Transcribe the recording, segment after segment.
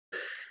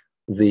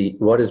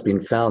what has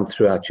been found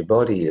throughout your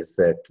body is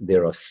that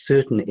there are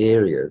certain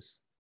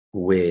areas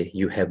where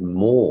you have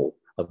more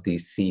of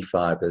these C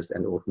fibers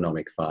and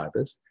autonomic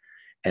fibers,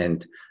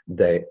 and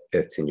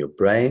it's in your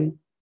brain.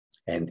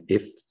 And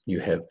if you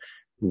have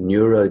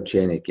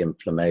neurogenic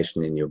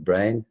inflammation in your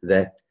brain,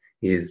 that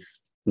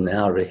is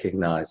now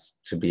recognized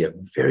to be a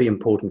very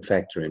important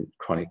factor in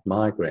chronic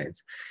migraines,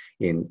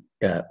 in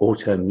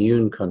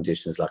autoimmune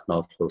conditions like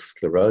multiple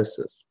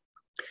sclerosis.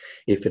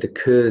 If it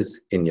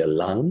occurs in your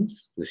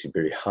lungs, which is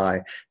very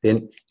high,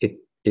 then it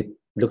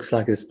looks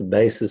like it's the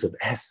basis of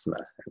asthma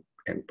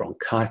and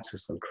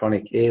bronchitis and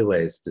chronic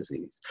airways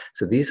disease.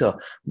 So these are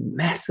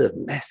massive,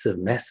 massive,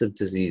 massive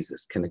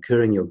diseases, can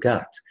occur in your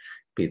gut,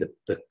 be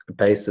the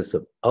basis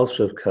of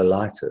ulcerative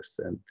colitis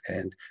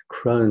and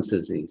Crohn's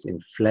disease,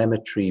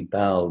 inflammatory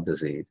bowel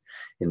disease,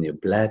 in your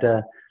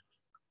bladder,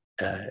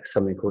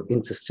 something called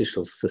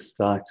interstitial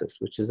cystitis,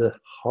 which is a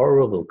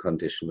horrible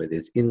condition where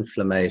there's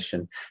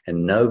inflammation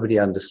and nobody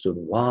understood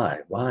why.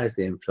 Why is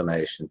there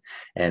inflammation?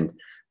 And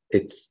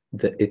it's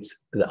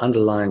the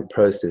underlying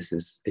process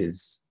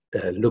is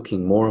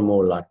looking more and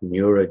more like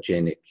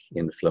neurogenic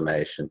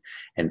inflammation.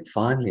 And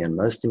finally, and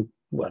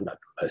not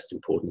most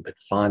important, but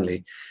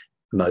finally,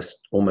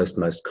 almost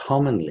most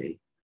commonly,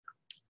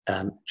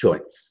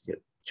 joints.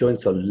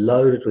 Joints are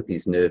loaded with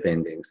these nerve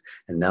endings,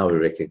 and now we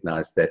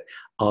recognize that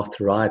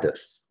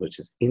arthritis, which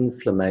is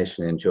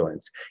inflammation in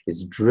joints,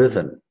 is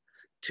driven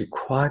to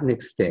quite an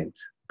extent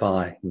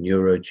by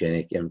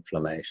neurogenic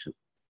inflammation.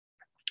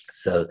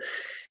 So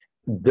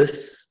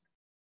this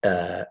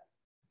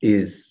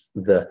is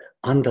the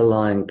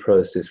underlying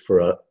process for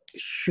a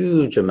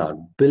huge amount,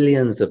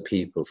 billions of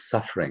people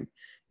suffering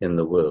in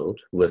the world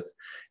with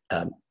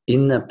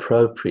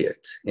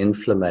inappropriate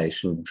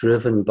inflammation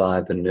driven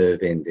by the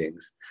nerve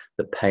endings,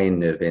 the pain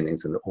nerve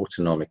endings and the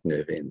autonomic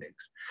nerve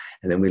endings.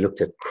 And then we looked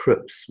at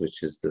CRPS,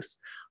 which is this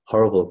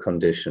horrible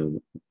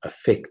condition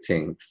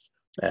affecting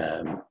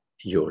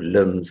your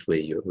limbs where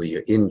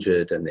you're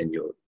injured, and then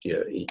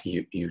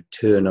you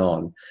turn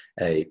on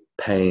a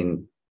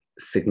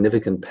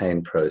significant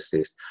pain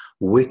process,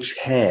 which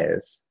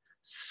has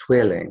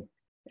swelling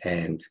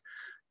and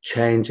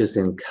changes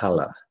in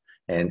color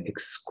and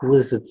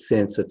exquisite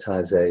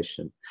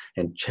sensitization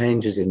and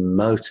changes in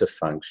motor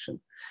function.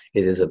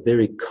 It is a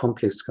very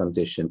complex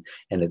condition,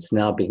 and it's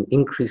now being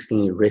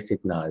increasingly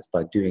recognized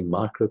by doing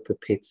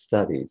micropipette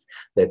studies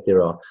that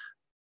there are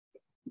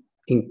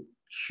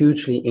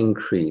hugely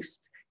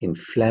increased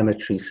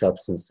inflammatory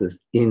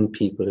substances in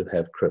people who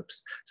have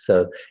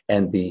CRPS.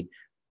 And the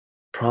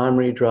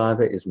primary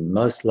driver is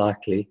most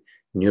likely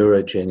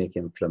neurogenic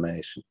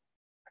inflammation.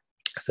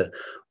 So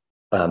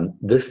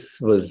this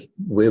was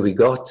where we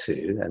got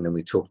to, and then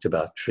we talked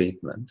about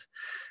treatment,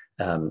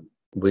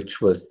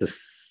 which was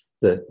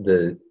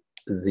the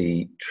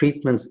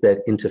treatments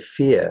that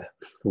interfere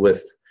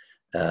with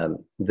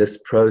this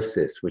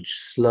process, which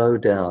slow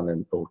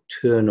down or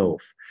turn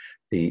off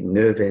the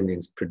nerve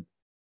endings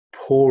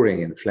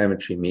pouring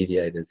inflammatory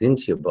mediators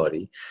into your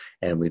body.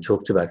 And we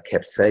talked about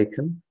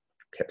capsaicin,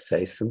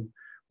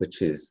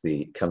 which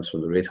comes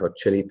from the red hot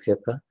chili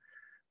pepper.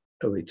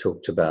 We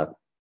talked about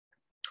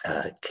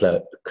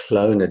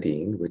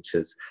clonidine, which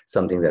is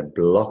something that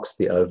blocks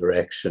the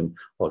overaction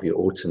of your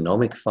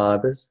autonomic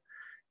fibers.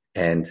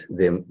 And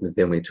then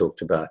we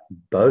talked about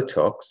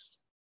Botox,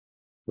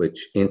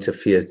 which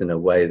interferes in a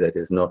way that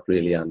is not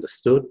really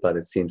understood, but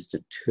it seems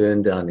to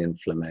turn down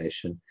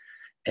inflammation,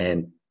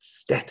 and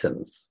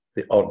statins,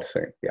 the odd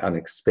thing, the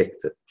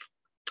unexpected.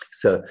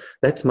 So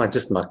that's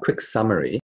just my quick summary.